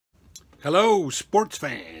Hello, sports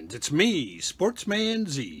fans. It's me, Sportsman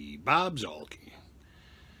Z, Bob Zolke.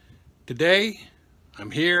 Today,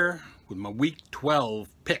 I'm here with my Week 12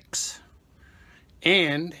 picks.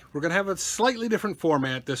 And we're going to have a slightly different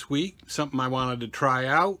format this week, something I wanted to try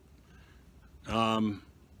out.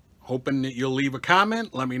 Hoping that you'll leave a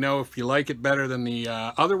comment. Let me know if you like it better than the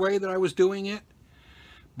other way that I was doing it.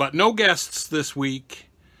 But no guests this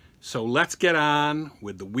week, so let's get on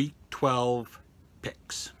with the Week 12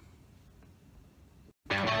 picks.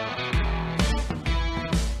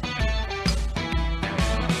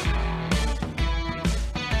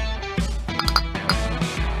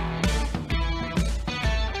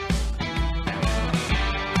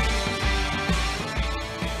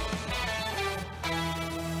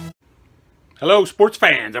 Hello, sports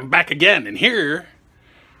fans. I'm back again, and here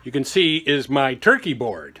you can see is my turkey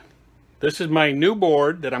board. This is my new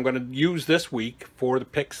board that I'm going to use this week for the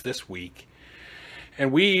picks this week.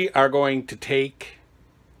 And we are going to take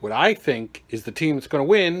what I think is the team that's going to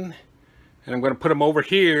win, and I'm going to put them over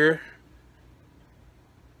here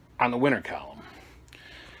on the winner column.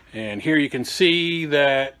 And here you can see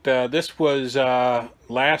that this was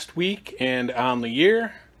last week and on the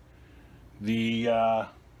year.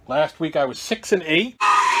 Last week I was 6-8. What?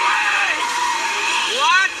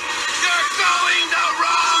 You're going the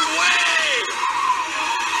wrong way!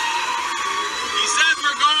 He says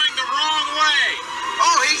we're going the wrong way.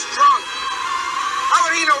 Oh, he's drunk. How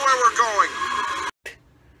would he know where we're going?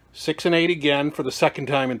 6-8 again for the second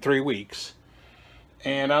time in 3 weeks.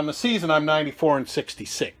 And on the season I'm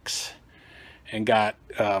 94-66. And got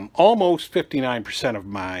almost 59% of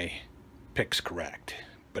my picks correct,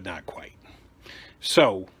 but not quite.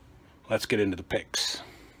 So, let's get into the picks.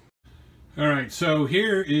 Alright, so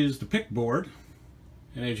here is the pick board.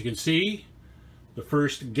 And as you can see, the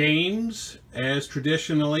first games, as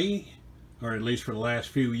traditionally, or at least for the last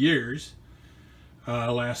few years,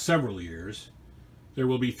 last several years, there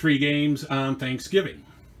will be 3 games on Thanksgiving.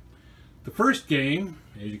 The first game,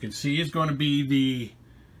 as you can see, is going to be the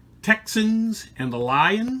Texans and the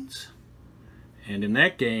Lions. And in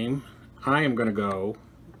that game, I am going to go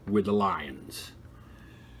with the Lions.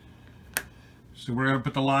 So we're going to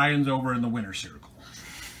put the Lions over in the winner circle.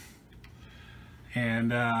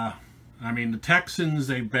 And, I mean, the Texans,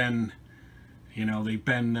 they've been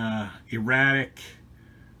erratic.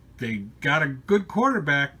 They got a good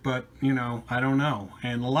quarterback, but, I don't know.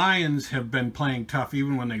 And the Lions have been playing tough.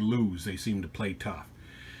 Even when they lose, they seem to play tough.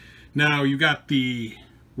 Now, you got the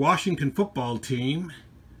Washington football team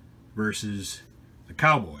versus the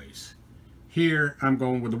Cowboys. Here, I'm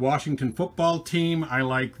going with the Washington football team. I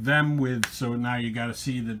like them so now you got to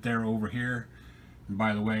see that they're over here. And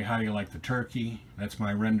by the way, how do you like the turkey? That's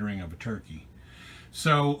my rendering of a turkey.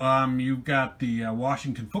 So, you've got the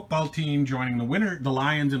Washington football team joining the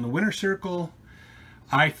Lions in the winner circle.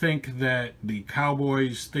 I think that the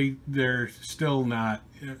Cowboys, they're still not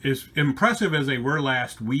as impressive as they were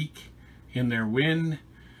last week in their win.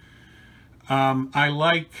 I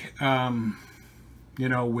like,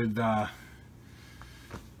 with...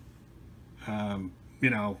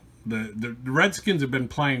 the Redskins have been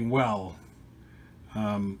playing well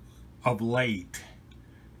of late,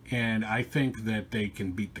 and I think that they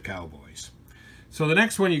can beat the Cowboys. So the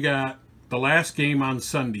next one, you got the last game on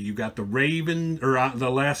Sunday. You got the Ravens, or the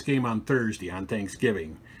last game on Thursday on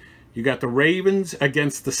Thanksgiving. You got the Ravens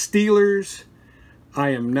against the Steelers. I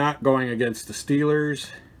am not going against the Steelers.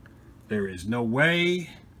 There is no way.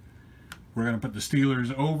 We're going to put the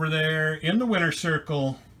Steelers over there in the winner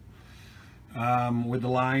circle. With the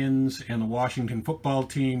Lions and the Washington football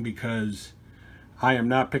team, because I am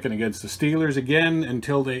not picking against the Steelers again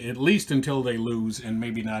at least until they lose, and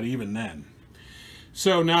maybe not even then.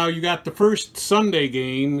 So now you got the first Sunday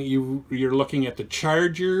game. You're looking at the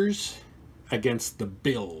Chargers against the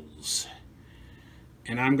Bills,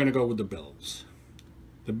 and I'm going to go with the Bills.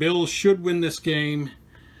 The Bills should win this game.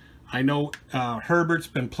 I know Herbert's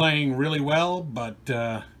been playing really well, but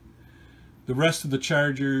the rest of the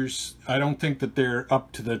Chargers, I don't think that they're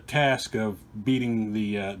up to the task of beating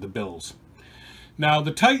the Bills. Now,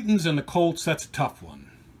 the Titans and the Colts, that's a tough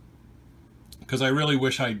one, because I really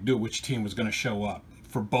wish I knew which team was going to show up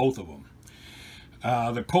for both of them.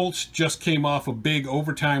 The Colts just came off a big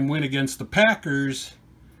overtime win against the Packers,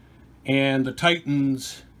 and the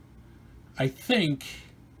Titans, I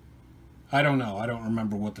don't know. I don't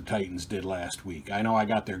remember what the Titans did last week. I know I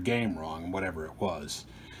got their game wrong, whatever it was.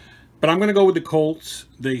 But I'm going to go with the Colts.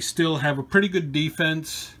 They still have a pretty good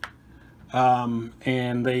defense.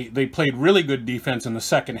 And they played really good defense in the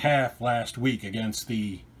second half last week against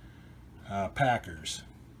the Packers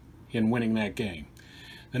in winning that game.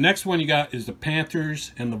 The next one you got is the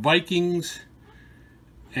Panthers and the Vikings.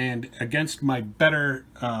 And against my better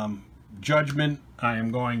judgment, I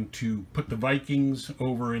am going to put the Vikings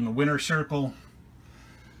over in the winner's circle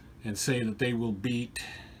and say that they will beat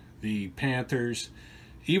the Panthers.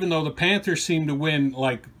 Even though the Panthers seem to win,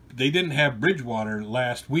 like they didn't have Bridgewater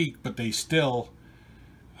last week, but they still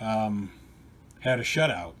had a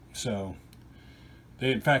shutout. So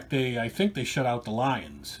they, in fact, I think they shut out the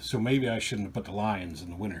Lions. So maybe I shouldn't have put the Lions in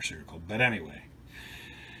the winner's circle. But anyway,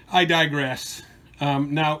 I digress.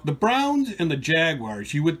 Now, the Browns and the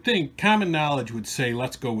Jaguars, you would think, common knowledge would say,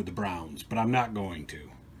 let's go with the Browns, but I'm not going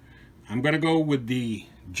to. I'm going to go with the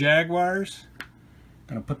Jaguars.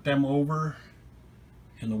 I'm going to put them over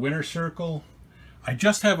in the winner's circle. I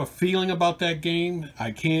just have a feeling about that game.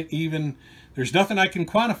 I can't even, there's nothing I can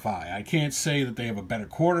quantify. I can't say that they have a better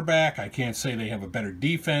quarterback. I can't say they have a better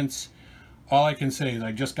defense. All I can say is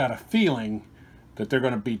I just got a feeling that they're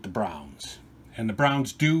going to beat the Browns. And the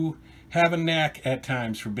Browns do have a knack at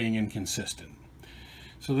times for being inconsistent.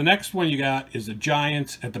 So the next one you got is the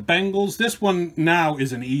Giants at the Bengals. This one now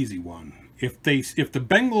is an easy one. If the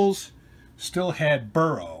Bengals still had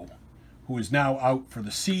Burrow, who is now out for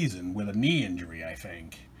the season with a knee injury, I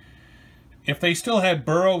think. If they still had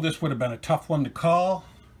Burrow, this would have been a tough one to call.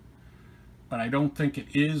 But I don't think it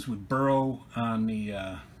is with Burrow on the,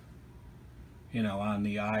 on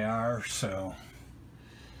the IR. So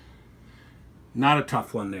not a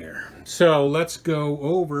tough one there. So let's go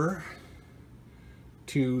over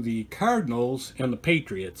to the Cardinals and the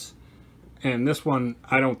Patriots. And this one,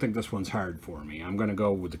 I don't think this one's hard for me. I'm going to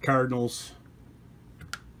go with the Cardinals.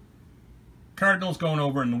 Cardinals going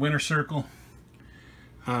over in the winner's circle.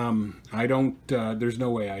 There's no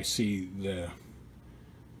way I see the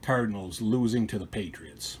Cardinals losing to the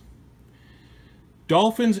Patriots.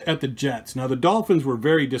 Dolphins at the Jets. Now, the Dolphins were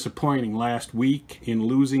very disappointing last week in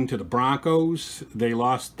losing to the Broncos. They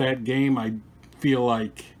lost that game. I feel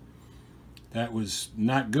like that was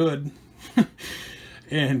not good.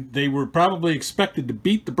 And they were probably expected to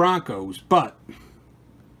beat the Broncos, but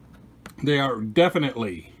they are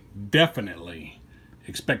definitely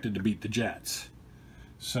expected to beat the Jets.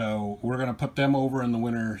 So we're going to put them over in the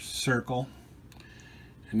winner's circle.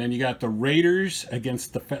 And then you got the Raiders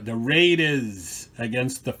against the Raiders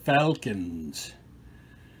against the Falcons.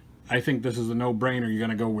 I think this is a no-brainer. You're going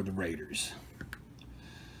to go with the Raiders.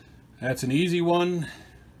 That's an easy one.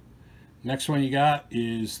 Next one you got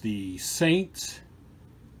is the Saints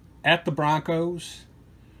at the Broncos.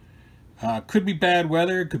 Could be bad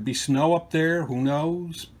weather. Could be snow up there. Who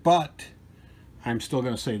knows? But I'm still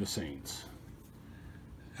going to say the Saints.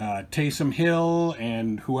 Taysom Hill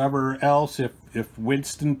and whoever else, if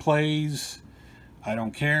Winston plays, I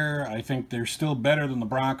don't care. I think they're still better than the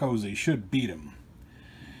Broncos. They should beat them.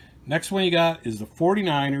 Next one you got is the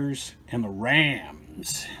 49ers and the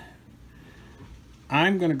Rams.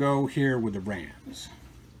 I'm going to go here with the Rams.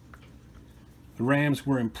 The Rams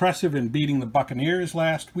were impressive in beating the Buccaneers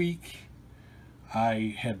last week.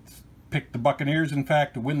 I had picked the Buccaneers, in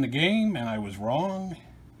fact, to win the game, and I was wrong.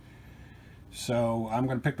 So I'm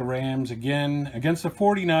going to pick the Rams again against the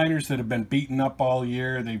 49ers that have been beaten up all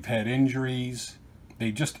year. They've had injuries.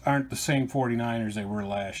 They just aren't the same 49ers they were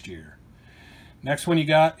last year. Next one you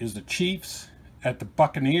got is the Chiefs at the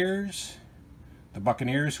Buccaneers. The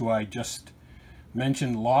Buccaneers, who I just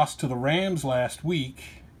mentioned, lost to the Rams last week.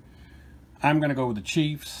 I'm going to go with the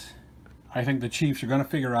Chiefs. I think the Chiefs are going to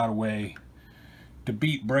figure out a way to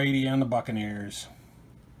beat Brady and the Buccaneers,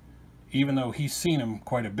 even though he's seen them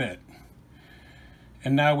quite a bit.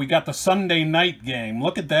 And now we got the Sunday night game.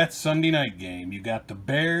 Look at that Sunday night game. You got the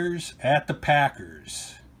Bears at the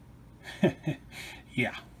Packers.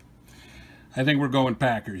 Yeah. I think we're going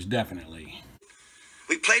Packers, definitely.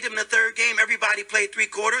 We played them in the third game. Everybody played three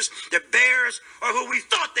quarters. The Bears are who we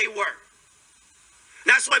thought they were.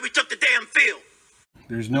 That's why we took the damn field.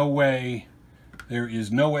 There's no way. There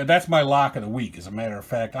is no way. That's my lock of the week, as a matter of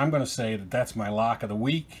fact. I'm going to say that that's my lock of the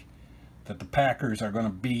week, that the Packers are going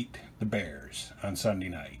to beat the Bears on Sunday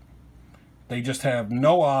night. They just have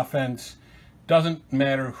no offense. Doesn't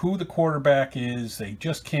matter who the quarterback is. They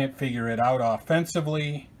just can't figure it out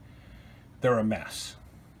offensively. They're a mess.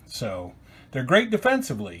 So they're great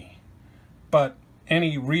defensively, but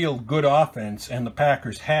any real good offense, and the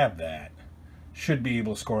Packers have that, should be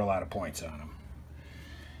able to score a lot of points on them.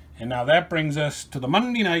 And now that brings us to the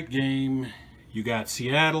Monday night game. You got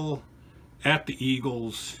Seattle at the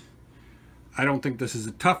Eagles. I don't think this is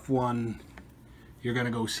a tough one. You're going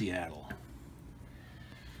to go Seattle.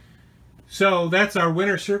 So that's our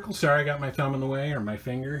winner circle. Sorry, I got my thumb in the way, or my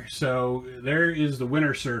finger. So there is the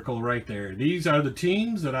winner circle right there. These are the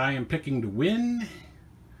teams that I am picking to win.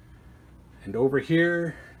 And over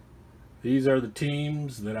here, these are the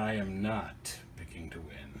teams that I am not picking to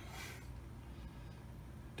win.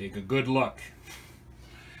 Take a good look.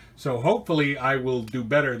 So hopefully I will do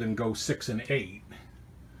better than go 6-8,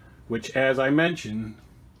 which, as I mentioned,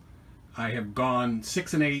 I have gone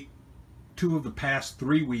 6-8 2 of the past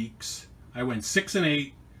 3 weeks. I went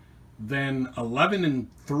 6-8, then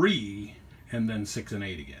 11-3, and then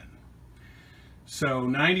 6-8 again. So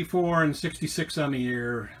 94 and 66 on the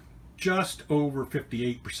year, just over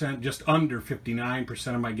 58%, just under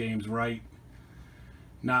 59% of my games right.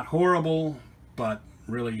 Not horrible, but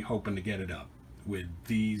really hoping to get it up with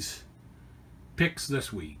these picks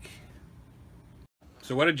this week.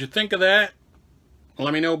 So what did you think of that?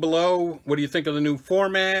 Let me know below. What do you think of the new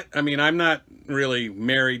format? I mean, I'm not really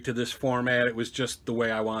married to this format. It was just the way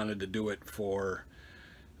I wanted to do it for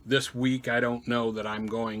this week. I don't know that I'm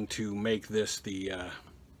going to make this the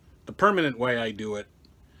permanent way I do it,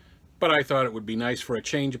 but I thought it would be nice for a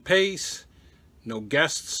change of pace. No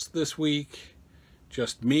guests this week,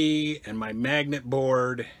 just me and my magnet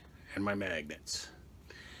board and my magnets.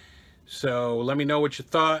 So let me know what you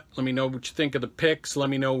thought. Let me know what you think of the picks. Let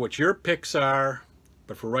me know what your picks are.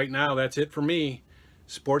 But for right now, that's it for me.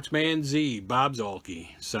 Sportsman Z, Bob Zolke,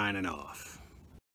 signing off.